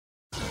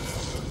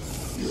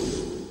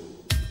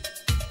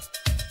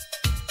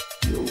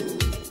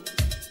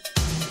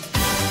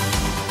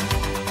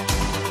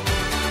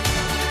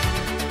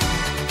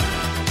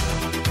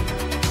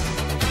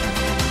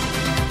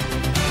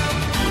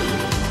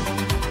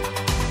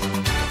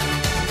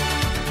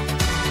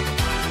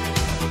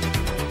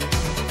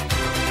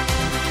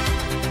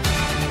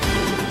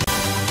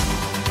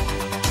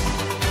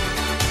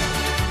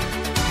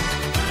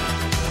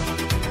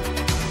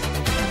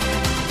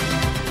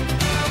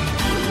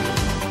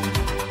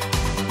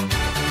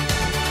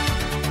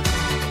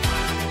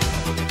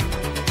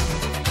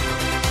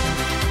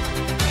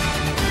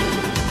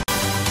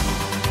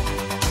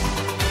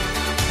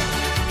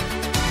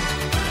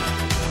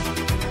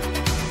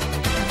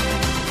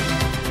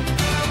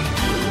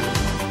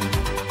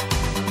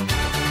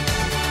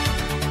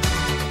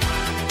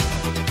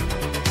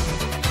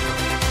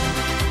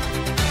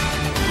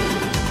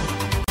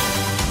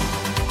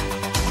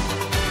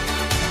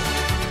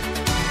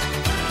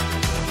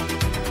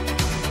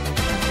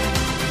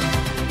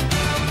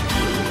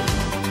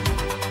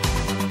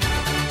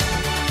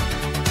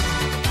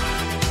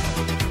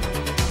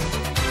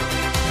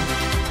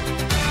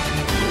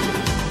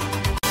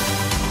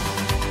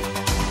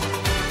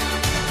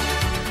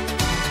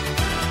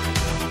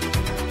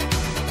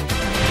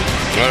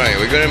Alright,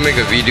 we're gonna make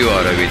a video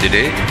out of it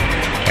today.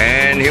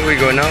 And here we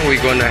go now.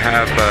 We're gonna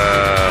have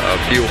a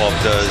few of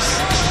those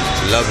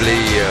lovely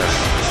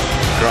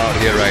crowd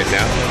here right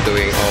now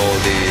doing all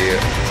the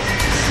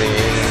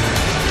singing.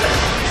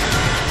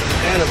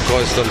 And of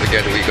course, don't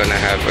forget we're gonna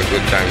have a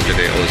good time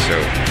today also.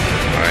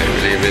 Alright,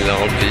 we leave it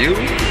all to you.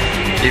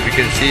 If you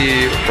can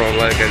see from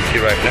what I can see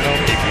right now,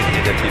 if you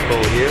see the people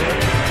here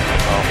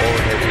are all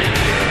having,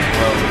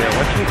 well, they're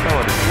watching some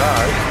of the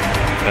cars.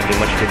 Nothing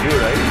much to do,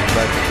 right?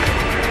 But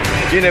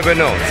you never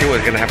know. See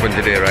what's gonna happen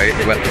today, right?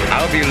 Well,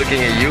 I'll be looking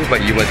at you,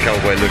 but you must come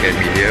over and look at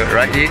me here,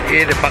 right?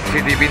 In the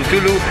Parkcity,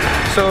 Bintulu.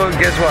 So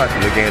guess what?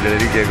 Looking at the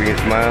lady, giving a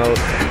smile,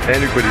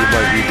 and you put it in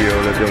my video.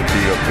 Let's don't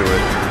see up to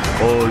it.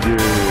 Oh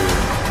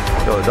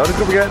yeah. So don't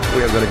forget,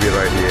 we are gonna be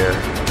right here.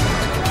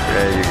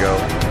 There you go.